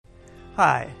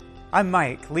Hi, I'm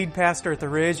Mike, lead pastor at The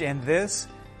Ridge, and this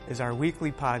is our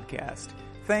weekly podcast.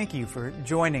 Thank you for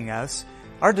joining us.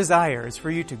 Our desire is for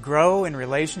you to grow in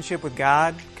relationship with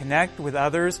God, connect with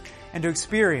others, and to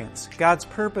experience God's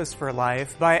purpose for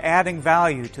life by adding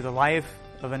value to the life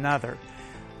of another.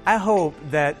 I hope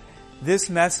that this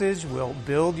message will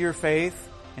build your faith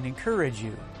and encourage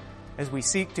you as we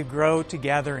seek to grow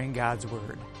together in God's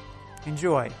Word.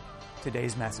 Enjoy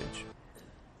today's message.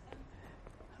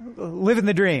 Living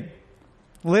the dream.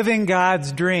 Living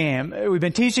God's dream. We've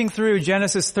been teaching through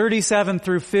Genesis 37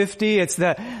 through 50. It's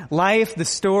the life, the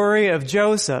story of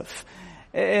Joseph.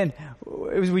 And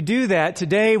as we do that,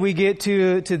 today we get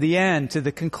to the end, to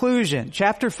the conclusion,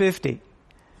 chapter 50.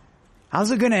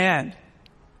 How's it going to end?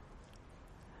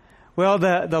 Well,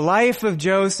 the life of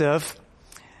Joseph,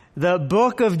 the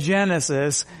book of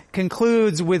Genesis,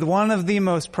 concludes with one of the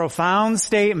most profound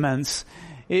statements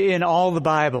in all the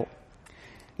Bible.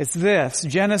 It's this,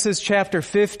 Genesis chapter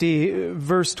 50,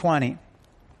 verse 20.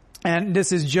 And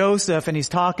this is Joseph, and he's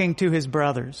talking to his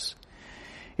brothers.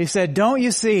 He said, "Don't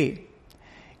you see?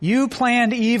 You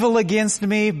planned evil against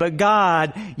me, but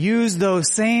God used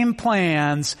those same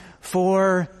plans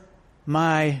for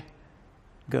my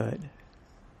good."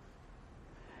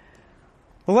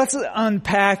 Well, let's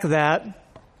unpack that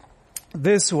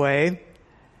this way.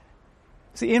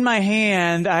 See, in my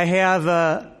hand, I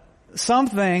have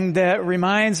something that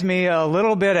reminds me a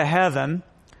little bit of heaven.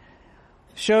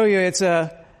 Show you, it's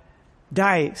a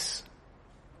dice.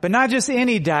 But not just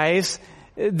any dice.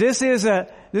 This is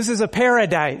a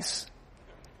paradise.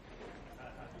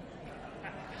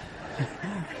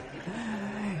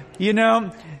 You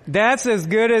know, that's as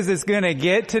good as it's going to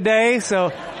get today,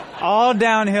 so all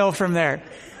downhill from there.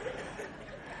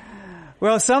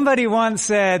 Well, somebody once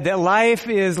said that life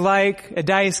is like a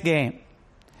dice game.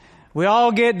 We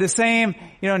all get the same,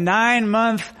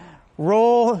 9-month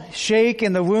roll, shake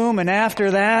in the womb, and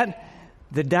after that,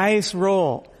 the dice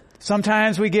roll.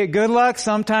 Sometimes we get good luck,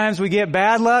 sometimes we get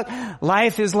bad luck.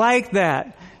 Life is like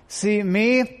that. See,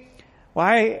 me,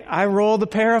 I rolled a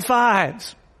pair of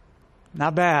 5s.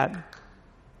 Not bad.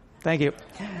 Thank you.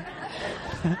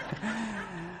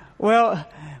 Well,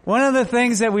 one of the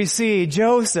things that we see,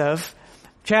 Joseph,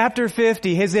 chapter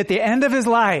 50, is at the end of his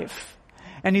life.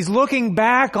 And he's looking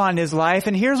back on his life,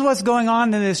 and here's what's going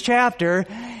on in this chapter.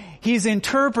 He's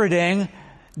interpreting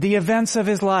the events of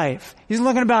his life. He's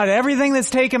looking about everything that's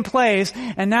taken place,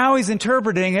 and now he's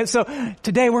interpreting it. So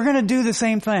today we're going to do the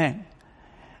same thing.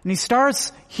 And he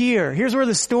starts here. Here's where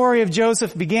the story of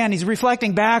Joseph began. He's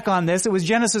reflecting back on this. It was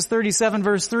Genesis 37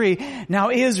 verse 3. Now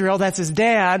Israel, that's his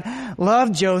dad,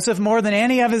 loved Joseph more than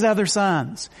any of his other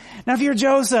sons. Now if you're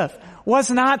Joseph,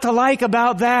 what's not to like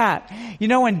about that?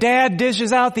 When Dad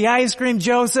dishes out the ice cream,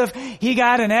 Joseph, he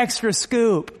got an extra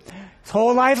scoop. His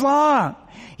whole life long.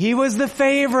 He was the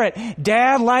favorite.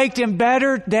 Dad liked him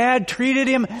better. Dad treated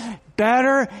him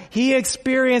better. He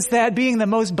experienced that being the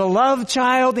most beloved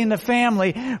child in the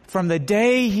family from the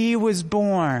day he was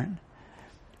born.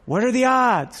 What are the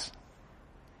odds?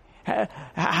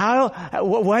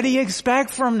 What do you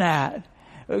expect from that?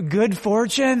 Good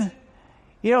fortune?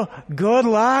 Good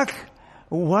luck?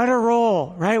 What a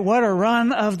roll, right? What a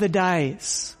run of the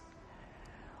dice.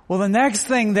 Well, the next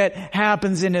thing that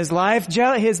happens in his life,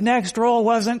 his next roll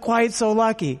wasn't quite so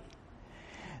lucky.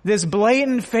 This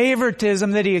blatant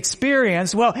favoritism that he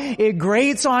experienced, well, it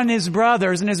grates on his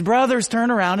brothers, and his brothers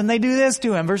turn around and they do this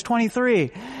to him. Verse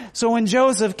 23. So when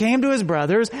Joseph came to his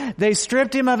brothers, they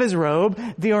stripped him of his robe,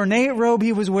 the ornate robe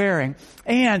he was wearing,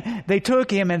 and they took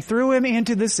him and threw him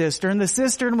into the cistern. The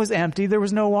cistern was empty. There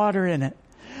was no water in it.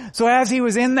 So as he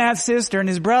was in that cistern,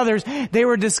 his brothers, they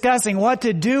were discussing what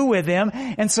to do with him,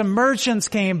 and some merchants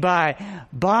came by,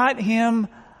 bought him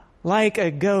like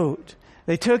a goat.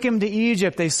 They took him to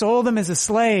Egypt. They sold him as a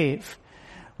slave.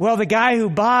 Well, the guy who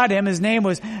bought him, his name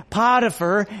was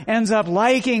Potiphar, ends up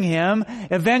liking him,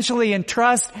 eventually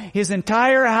entrusts his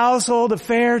entire household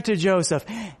affair to Joseph.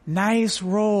 Nice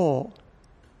roll.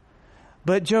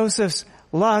 But Joseph's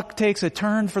luck takes a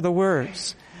turn for the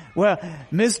worse. Well,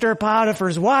 Mr.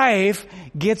 Potiphar's wife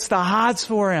gets the hots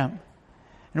for him.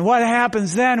 And what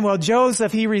happens then? Well,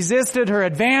 Joseph, he resisted her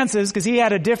advances because he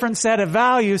had a different set of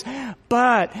values,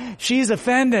 but she's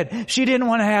offended. She didn't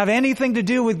want to have anything to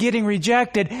do with getting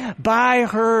rejected by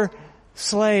her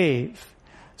slave.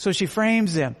 So she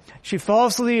frames him. She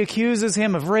falsely accuses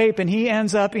him of rape, and he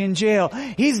ends up in jail.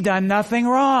 He's done nothing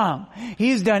wrong.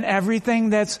 He's done everything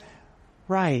that's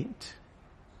right.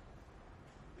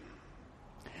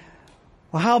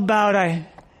 Well, how about I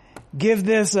give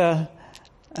this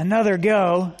another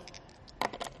go?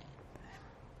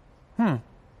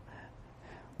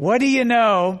 What do you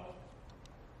know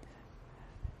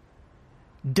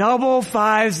Double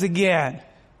fives again.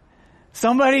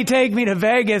 Somebody take me to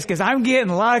Vegas because I'm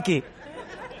getting lucky.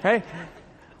 Right?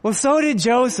 Well, so did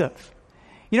Joseph.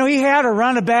 You know, he had a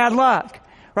run of bad luck.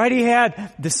 Right? He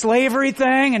had the slavery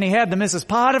thing and he had the Mrs.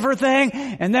 Potiphar thing.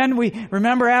 And then we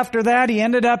remember after that he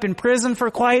ended up in prison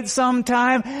for quite some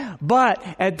time. But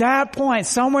at that point,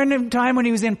 somewhere in the time when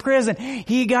he was in prison,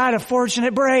 he got a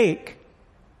fortunate break.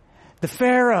 The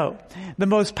Pharaoh, the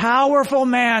most powerful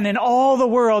man in all the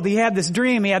world, he had this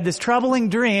dream. He had this troubling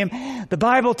dream. The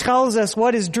Bible tells us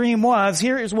what his dream was.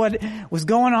 Here is what was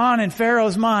going on in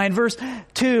Pharaoh's mind. Verse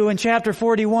 2 in chapter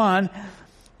 41.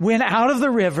 When out of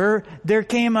the river there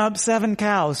came up 7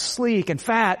 cows, sleek and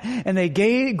fat, and they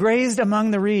grazed among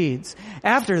the reeds.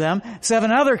 After them,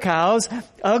 7 other cows,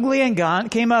 ugly and gaunt,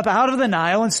 came up out of the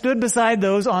Nile and stood beside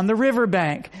those on the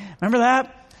riverbank. Remember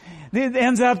that? It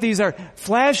ends up, these are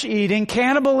flesh-eating,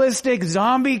 cannibalistic,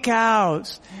 zombie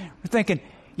cows. We're thinking,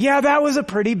 yeah, that was a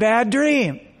pretty bad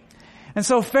dream. And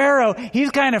so Pharaoh,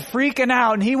 he's kind of freaking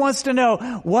out and he wants to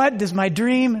know, what does my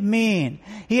dream mean?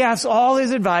 He asks all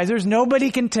his advisors.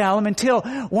 Nobody can tell him until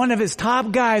one of his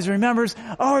top guys remembers,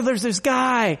 oh, there's this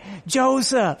guy,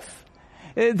 Joseph.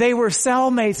 They were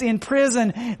cellmates in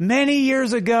prison many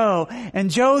years ago.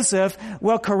 And Joseph,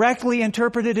 well, correctly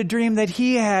interpreted a dream that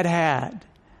he had had.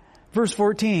 Verse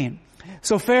 14.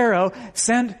 So Pharaoh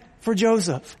sent for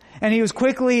Joseph. And he was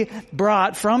quickly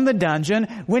brought from the dungeon.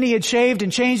 When he had shaved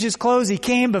and changed his clothes, he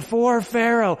came before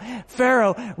Pharaoh.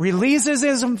 Pharaoh releases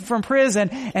him from prison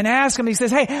and asks him, he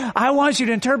says, hey, I want you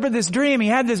to interpret this dream. He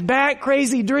had this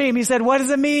crazy dream. He said, what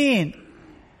does it mean?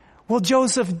 Well,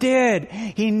 Joseph did.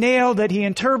 He nailed it. He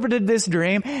interpreted this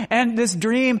dream. And this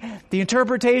dream, the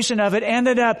interpretation of it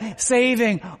ended up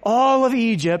saving all of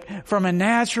Egypt from a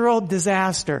natural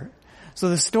disaster. So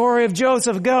the story of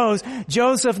Joseph goes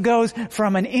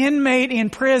from an inmate in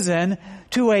prison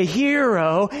to a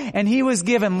hero, and he was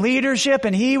given leadership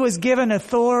and he was given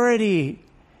authority.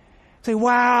 Say,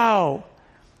 wow,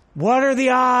 what are the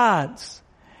odds?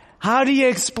 How do you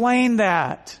explain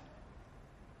that?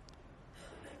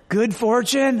 Good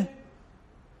fortune?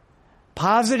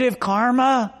 Positive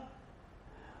karma?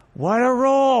 What a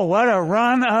roll, what a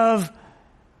run of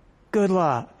good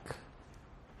luck.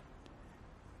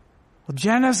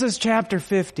 Genesis chapter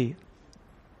 50.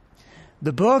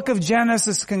 The book of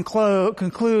Genesis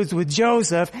concludes with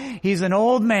Joseph. He's an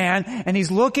old man and he's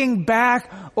looking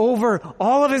back over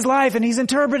all of his life and he's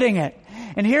interpreting it.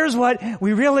 And here's what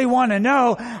we really want to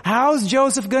know. How's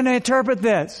Joseph going to interpret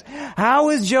this? How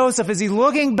is Joseph, as he's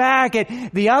looking back at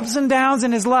the ups and downs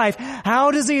in his life,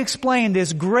 how does he explain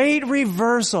this great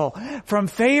reversal from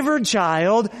favored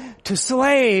child to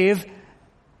slave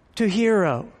to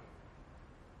hero?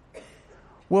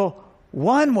 Well,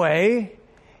 one way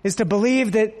is to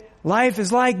believe that life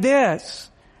is like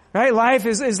this, right? Life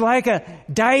is like a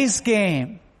dice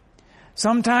game.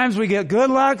 Sometimes we get good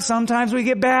luck, sometimes we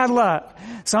get bad luck.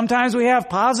 Sometimes we have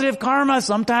positive karma,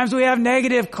 sometimes we have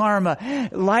negative karma.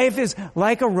 Life is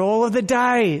like a roll of the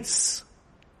dice.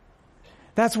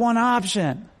 That's one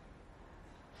option.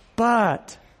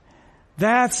 But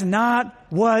that's not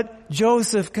what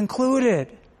Joseph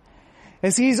concluded.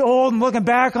 As he's old and looking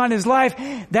back on his life,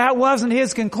 that wasn't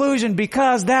his conclusion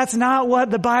because that's not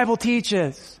what the Bible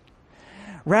teaches.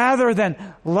 Rather than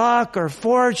luck or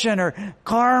fortune or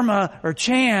karma or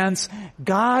chance,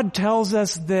 God tells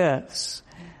us this.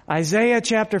 Isaiah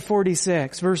chapter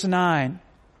 46, verse 9.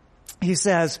 He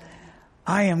says,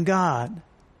 I am God,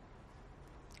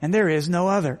 and there is no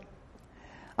other.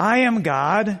 I am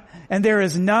God, and there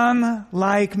is none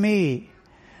like me.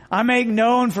 I make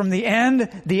known from the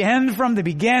end from the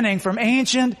beginning, from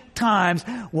ancient times,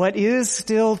 what is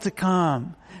still to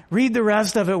come. Read the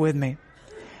rest of it with me.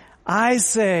 I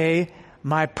say,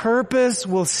 my purpose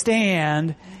will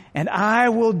stand, and I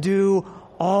will do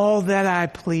all that I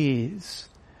please.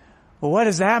 Well, what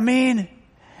does that mean?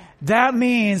 That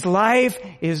means life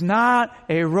is not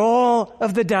a roll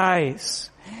of the dice.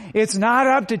 It's not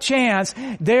up to chance.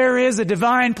 There is a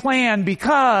divine plan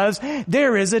because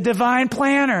there is a divine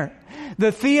planner.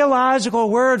 The theological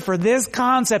word for this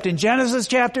concept in Genesis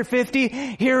chapter 50,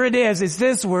 here it is. It's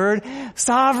this word,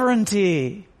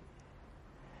 sovereignty.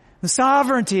 The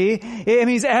sovereignty, it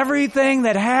means everything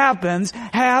that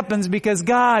happens because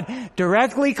God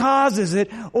directly causes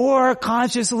it or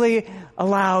consciously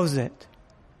allows it.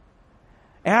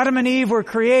 Adam and Eve were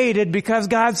created because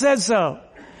God said so.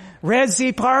 Red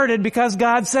Sea parted because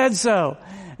God said so.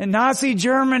 And Nazi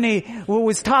Germany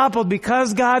was toppled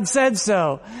because God said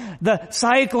so. The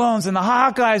Cyclones and the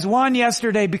Hawkeyes won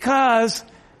yesterday because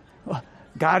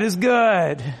God is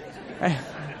good.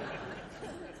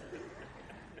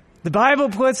 The Bible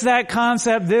puts that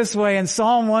concept this way in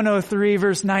Psalm 103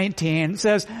 verse 19. It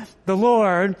says, "The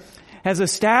Lord has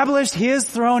established His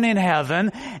throne in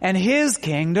heaven, and His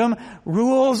kingdom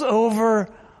rules over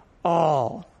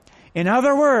all." In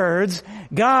other words,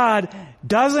 God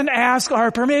doesn't ask our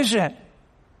permission.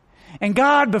 And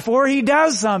God, before He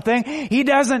does something, He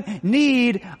doesn't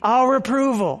need our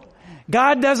approval.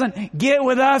 God doesn't get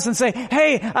with us and say,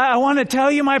 "Hey, I want to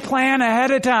tell you my plan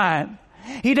ahead of time."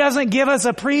 He doesn't give us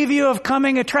a preview of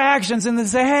coming attractions and then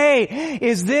say, "Hey,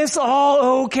 is this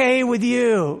all okay with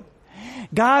you?"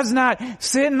 God's not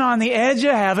sitting on the edge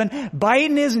of heaven,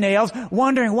 biting His nails,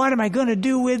 wondering, what am I going to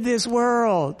do with this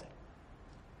world?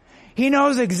 He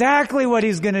knows exactly what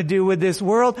He's going to do with this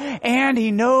world, and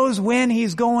He knows when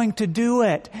He's going to do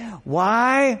it.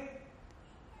 Why?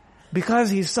 Because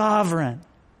He's sovereign.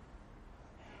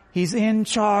 He's in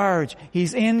charge.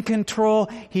 He's in control.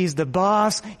 He's the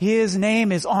boss. His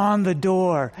name is on the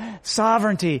door.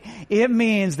 Sovereignty. It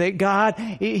means that God,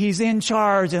 He's in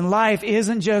charge, and life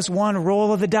isn't just one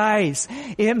roll of the dice.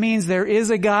 It means there is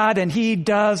a God, and He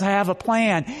does have a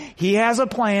plan. He has a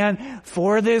plan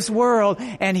for this world,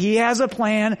 and He has a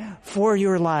plan for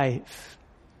your life.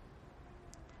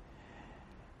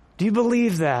 Do you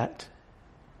believe that?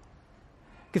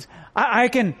 Because I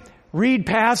can read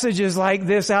passages like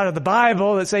this out of the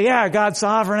Bible that say, yeah, God's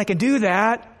sovereign, I can do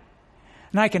that.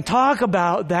 And I can talk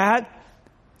about that.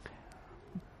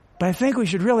 But I think we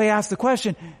should really ask the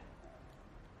question,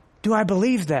 do I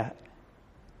believe that?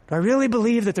 Do I really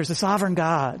believe that there's a sovereign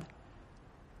God?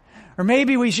 Or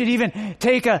maybe we should even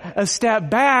take a step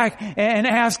back and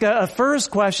ask a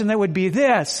first question that would be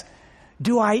this: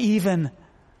 do I even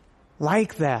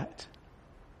like that?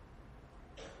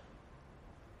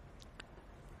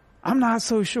 I'm not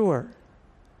so sure.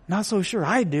 Not so sure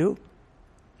I do.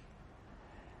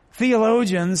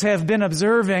 Theologians have been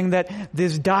observing that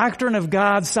this doctrine of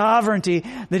God's sovereignty,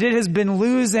 that it has been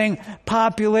losing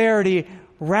popularity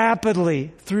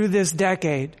rapidly through this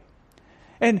decade.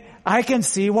 And I can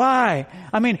see why.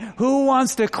 I mean, who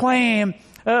wants to claim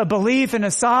a belief in a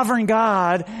sovereign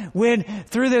God when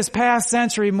through this past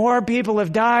century more people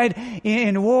have died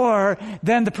in war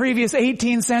than the previous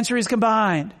 18 centuries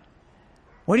combined?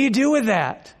 What do you do with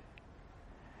that?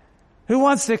 Who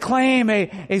wants to claim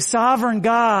a sovereign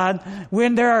God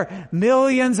when there are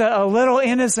millions of little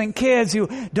innocent kids who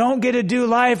don't get to do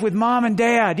life with mom and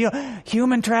dad? You know,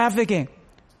 human trafficking.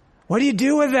 What do you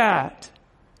do with that?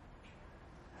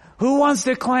 Who wants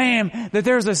to claim that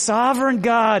there's a sovereign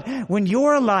God when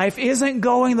your life isn't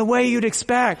going the way you'd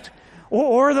expect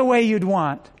or the way you'd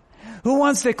want? Who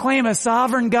wants to claim a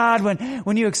sovereign God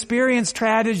when you experience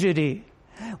tragedy?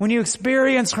 When you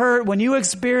experience hurt, when you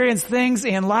experience things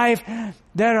in life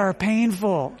that are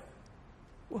painful.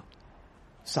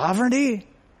 Sovereignty?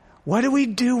 What do we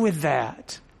do with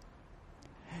that?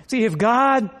 See, if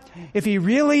God, if He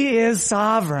really is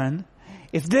sovereign,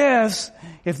 if this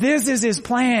is His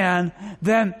plan,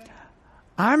 then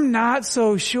I'm not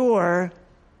so sure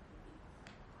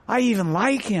I even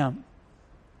like Him.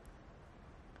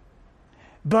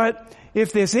 But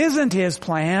if this isn't His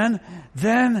plan,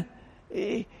 then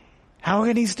how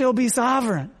can He still be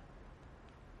sovereign?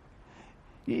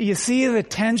 You see the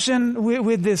tension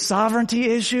with this sovereignty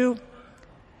issue?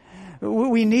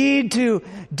 We need to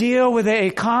deal with a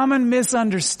common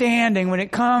misunderstanding when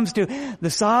it comes to the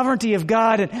sovereignty of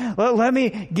God. And let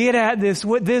me get at this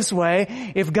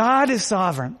way. If God is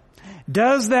sovereign,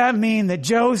 does that mean that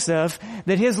Joseph,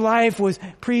 that his life was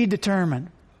predetermined?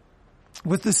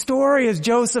 With the story of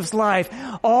Joseph's life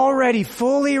already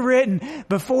fully written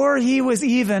before he was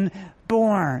even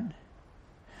born.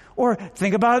 Or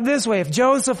think about it this way. If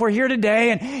Joseph were here today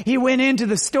and he went into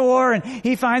the store and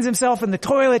he finds himself in the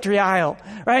toiletry aisle,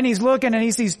 right? And he's looking and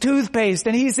he sees toothpaste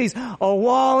and he sees a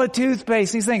wall of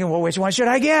toothpaste. He's thinking, well, which one should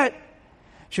I get?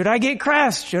 Should I get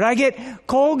Crest? Should I get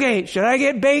Colgate? Should I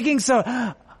get baking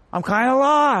soda? I'm kind of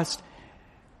lost.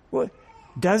 Well,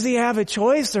 does he have a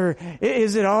choice, or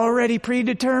is it already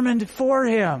predetermined for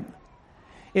him?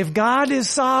 If God is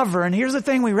sovereign, here's the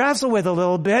thing we wrestle with a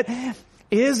little bit.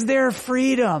 Is there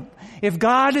freedom? If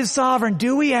God is sovereign,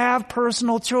 do we have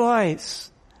personal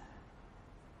choice?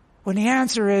 Well, the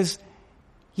answer is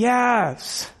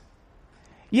yes.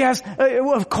 Yes,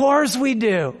 of course we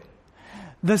do.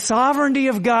 The sovereignty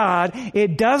of God,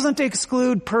 it doesn't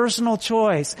exclude personal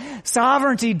choice.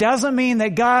 Sovereignty doesn't mean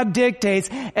that God dictates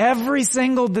every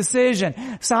single decision.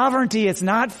 Sovereignty, it's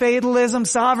not fatalism.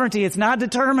 Sovereignty, it's not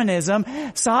determinism.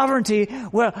 Sovereignty,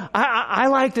 well, I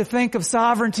like to think of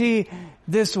sovereignty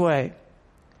this way.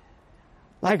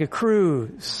 Like a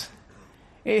cruise.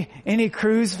 Any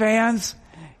cruise fans?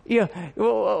 A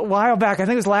while back, I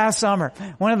think it was last summer,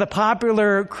 one of the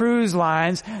popular cruise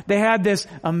lines, they had this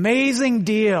amazing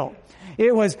deal.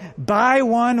 It was buy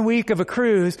 1 week of a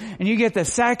cruise and you get the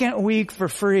second week for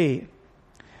free.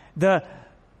 The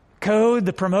code,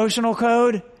 the promotional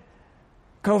code,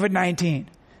 COVID-19.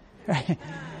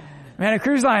 Man,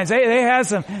 cruise lines, they had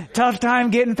some tough time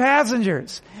getting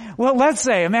passengers. Well, let's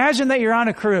say, imagine that you're on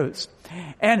a cruise.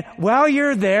 And while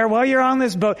you're there, while you're on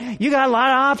this boat, you got a lot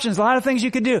of options, a lot of things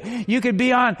you could do. You could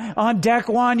be on deck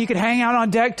 1, you could hang out on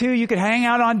deck 2, you could hang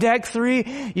out on deck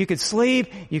 3, you could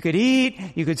sleep, you could eat,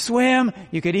 you could swim,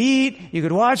 you could eat, you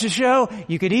could watch a show,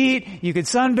 you could eat, you could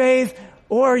sunbathe,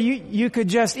 or you could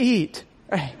just eat.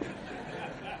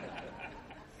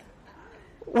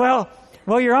 Well,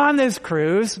 while you're on this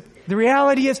cruise, the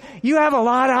reality is you have a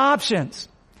lot of options.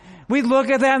 We look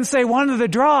at that and say one of the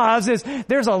draws is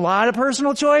there's a lot of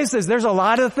personal choices. There's a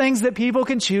lot of things that people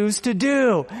can choose to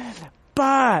do.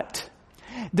 But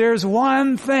there's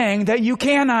one thing that you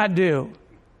cannot do.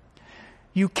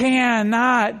 You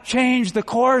cannot change the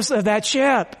course of that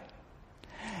ship.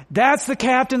 That's the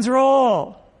captain's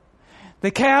role.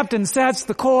 The captain sets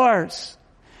the course.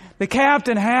 The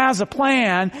captain has a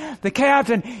plan. The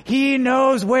captain, he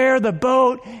knows where the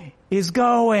boat is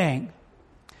going.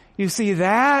 You see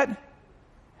that?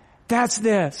 That's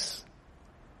this.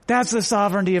 That's the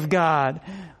sovereignty of God.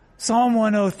 Psalm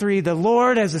 103, the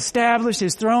Lord has established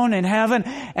His throne in heaven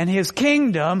and His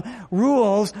kingdom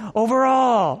rules over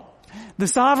all. The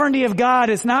sovereignty of God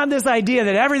is not this idea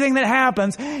that everything that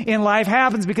happens in life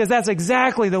happens because that's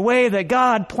exactly the way that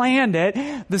God planned it.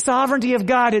 The sovereignty of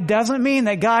God, it doesn't mean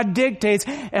that God dictates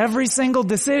every single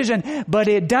decision, but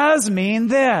it does mean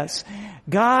this.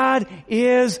 God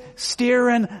is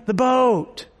steering the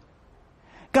boat.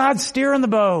 God's steering the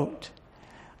boat.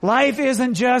 Life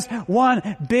isn't just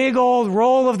one big old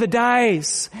roll of the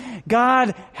dice.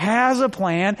 God has a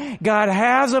plan. God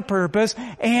has a purpose,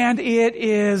 and it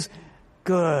is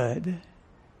good.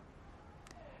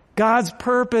 God's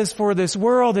purpose for this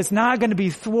world is not going to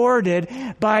be thwarted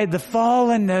by the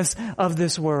fallenness of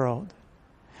this world.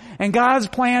 And God's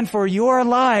plan for your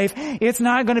life, it's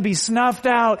not going to be snuffed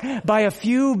out by a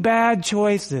few bad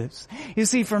choices. You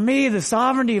see, for me, the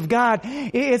sovereignty of God,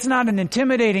 it's not an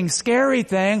intimidating, scary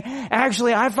thing.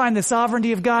 Actually, I find the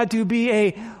sovereignty of God to be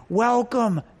a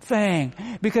welcome thing.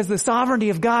 Because the sovereignty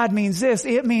of God means this.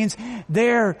 It means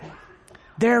there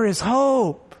is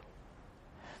hope.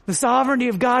 The sovereignty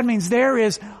of God means there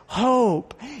is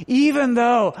hope. Even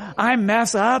though I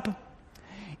mess up,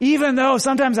 even though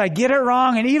sometimes I get it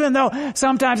wrong, and even though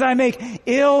sometimes I make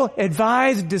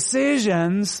ill-advised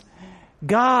decisions,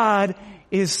 God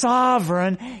is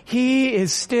sovereign. He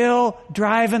is still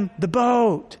driving the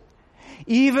boat.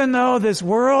 Even though this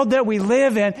world that we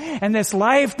live in and this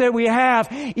life that we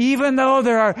have, even though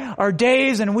there are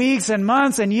days and weeks and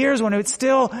months and years when it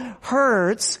still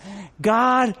hurts,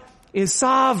 God is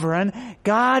sovereign.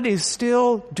 God is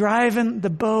still driving the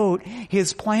boat.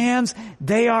 His plans,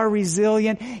 they are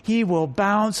resilient. He will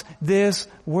bounce this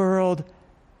world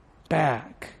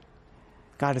back.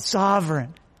 God is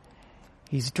sovereign.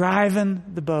 He's driving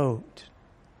the boat.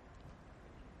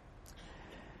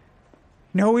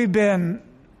 You know, we've been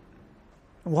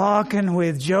walking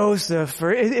with Joseph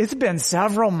for, it's been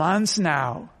several months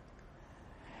now.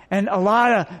 And a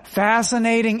lot of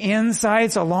fascinating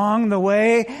insights along the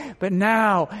way. But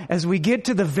now, as we get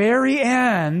to the very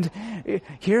end,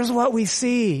 here's what we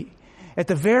see. At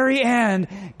the very end,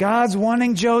 God's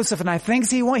wanting Joseph, and I think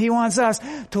He wants us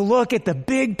to look at the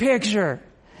big picture.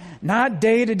 Not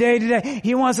day to day to day.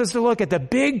 He wants us to look at the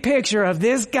big picture of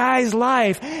this guy's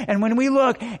life. And when we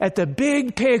look at the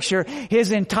big picture,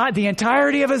 the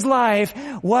entirety of his life,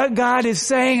 what God is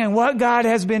saying and what God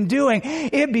has been doing,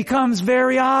 it becomes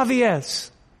very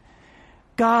obvious.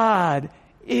 God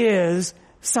is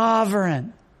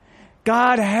sovereign.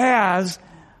 God has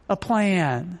a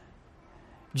plan.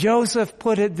 Joseph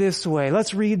put it this way.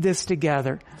 Let's read this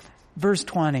together. Verse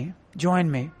 20.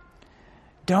 Join me.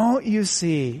 Don't you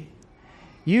see?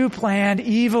 You planned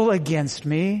evil against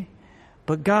me,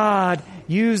 but God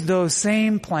used those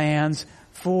same plans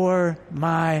for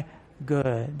my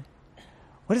good.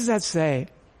 What does that say?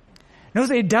 Notice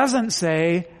it doesn't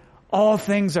say all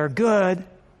things are good.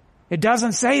 It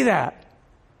doesn't say that.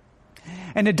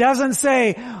 And it doesn't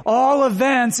say all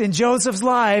events in Joseph's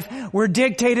life were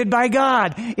dictated by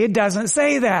God. It doesn't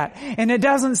say that. And it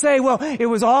doesn't say, well, it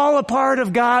was all a part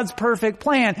of God's perfect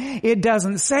plan. It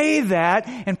doesn't say that.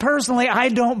 And personally, I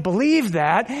don't believe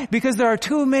that because there are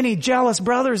too many jealous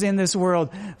brothers in this world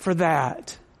for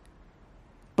that.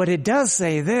 But it does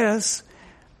say this.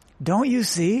 Don't you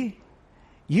see?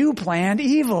 You planned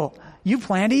evil You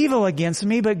planned evil against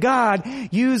me, but God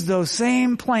used those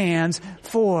same plans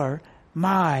for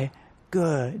my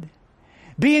good.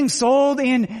 Being sold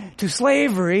into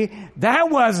slavery, that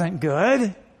wasn't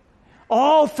good.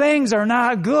 All things are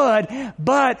not good,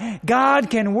 but God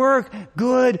can work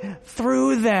good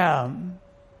through them.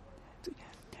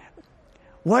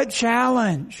 What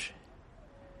challenge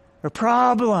or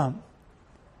problem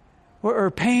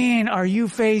or pain are you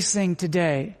facing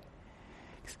today?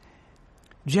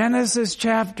 Genesis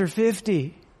chapter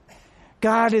 50.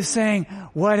 God is saying,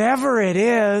 whatever it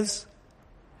is,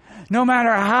 no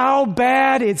matter how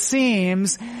bad it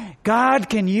seems, God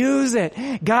can use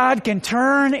it. God can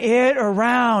turn it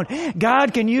around.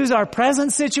 God can use our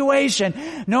present situation,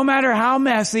 no matter how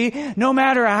messy, no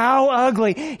matter how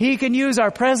ugly. He can use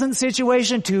our present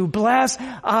situation to bless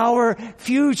our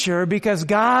future because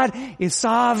God is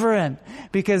sovereign.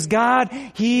 Because God,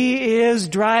 He is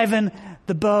driving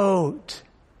the boat.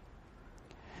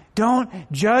 Don't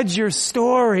judge your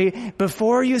story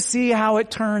before you see how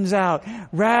it turns out.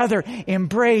 Rather,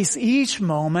 embrace each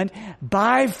moment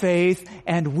by faith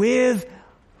and with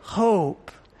hope.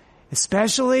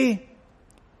 Especially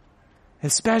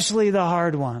the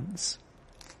hard ones.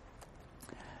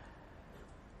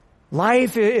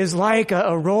 Life is like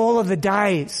a roll of the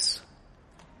dice.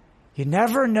 You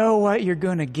never know what you're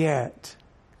going to get.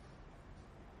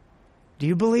 Do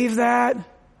you believe that?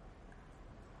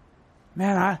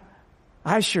 Man,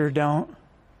 I sure don't.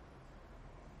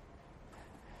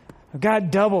 I've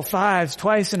got double fives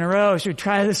twice in a row. Should we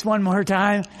try this one more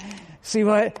time? See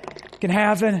what can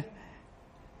happen?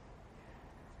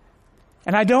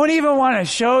 And I don't even want to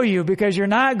show you because you're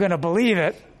not going to believe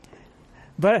it.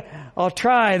 But I'll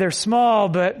try. They're small,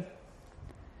 but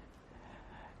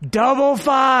double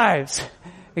fives.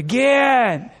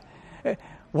 Again.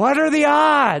 What are the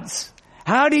odds?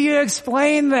 How do you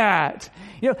explain that?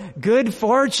 You know, good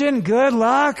fortune, good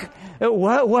luck.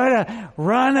 What a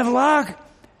run of luck.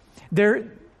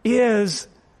 There is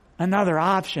another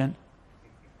option.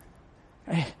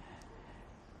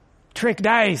 Trick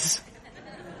dice.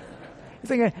 You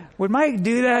think, would Mike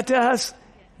do that to us?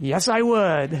 Yes, I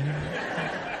would.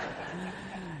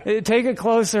 Take a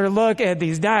closer look at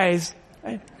these dice.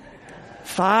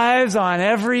 Fives on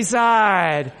every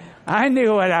side. I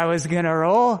knew what I was going to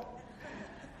roll.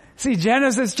 See,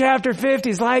 Genesis chapter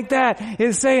 50 is like that.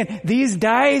 It's saying these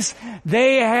dice,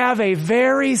 they have a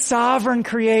very sovereign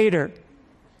creator.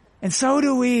 And so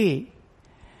do we.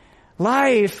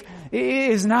 Life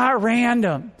is not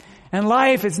random. And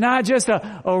life is not just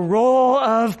a roll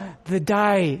of the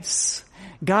dice.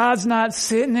 God's not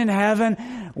sitting in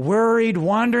heaven worried,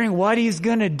 wondering what He's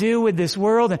going to do with this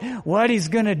world and what He's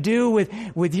going to do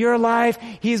with your life.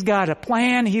 He's got a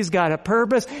plan. He's got a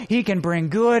purpose. He can bring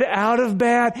good out of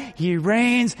bad. He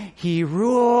reigns. He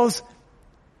rules.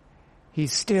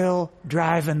 He's still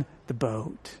driving the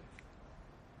boat.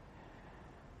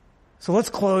 So let's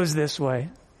close this way.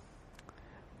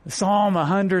 Psalm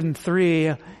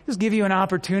 103, just give you an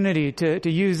opportunity to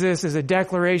use this as a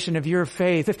declaration of your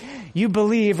faith. If you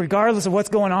believe, regardless of what's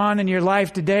going on in your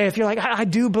life today, if you're like, I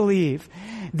do believe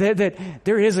that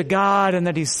there is a God and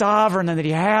that He's sovereign and that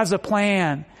He has a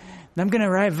plan, then I'm going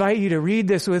to invite you to read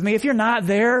this with me. If you're not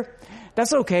there,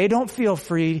 that's okay. Don't feel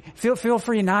free. Feel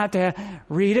free not to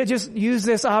read it. Just use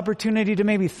this opportunity to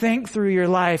maybe think through your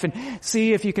life and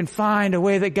see if you can find a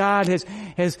way that God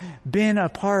has been a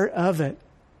part of it.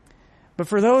 But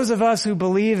for those of us who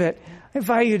believe it, I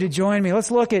invite you to join me.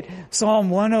 Let's look at Psalm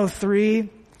 103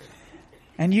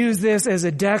 and use this as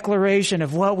a declaration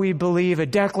of what we believe, a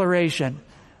declaration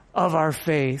of our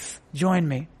faith. Join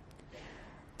me.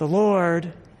 The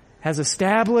Lord has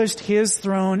established His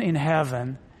throne in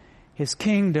heaven. His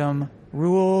kingdom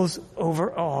rules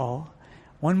over all.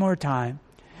 One more time.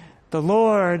 The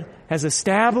Lord has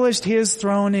established His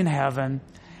throne in heaven.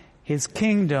 His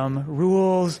kingdom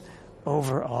rules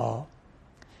over all.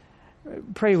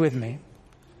 Pray with me.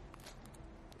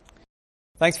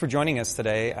 Thanks for joining us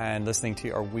today and listening to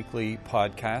our weekly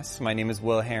podcast. My name is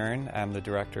Will Heron. I'm the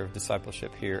Director of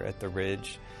Discipleship here at The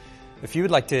Ridge. If you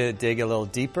would like to dig a little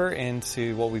deeper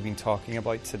into what we've been talking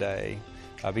about today,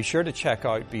 be sure to check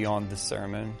out Beyond the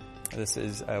Sermon. This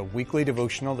is a weekly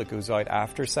devotional that goes out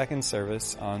after second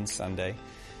service on Sunday.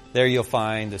 There you'll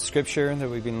find the scripture that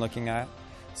we've been looking at,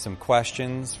 some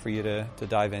questions for you to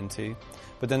dive into.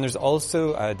 But then there's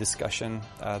also a discussion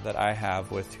that I have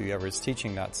with whoever is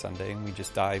teaching that Sunday, and we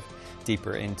just dive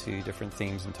deeper into different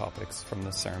themes and topics from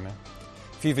the sermon.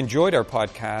 If you've enjoyed our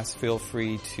podcast, feel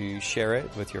free to share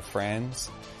it with your friends,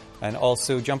 and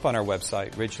also jump on our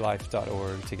website,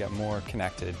 ridgelife.org, to get more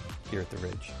connected here at The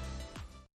Ridge.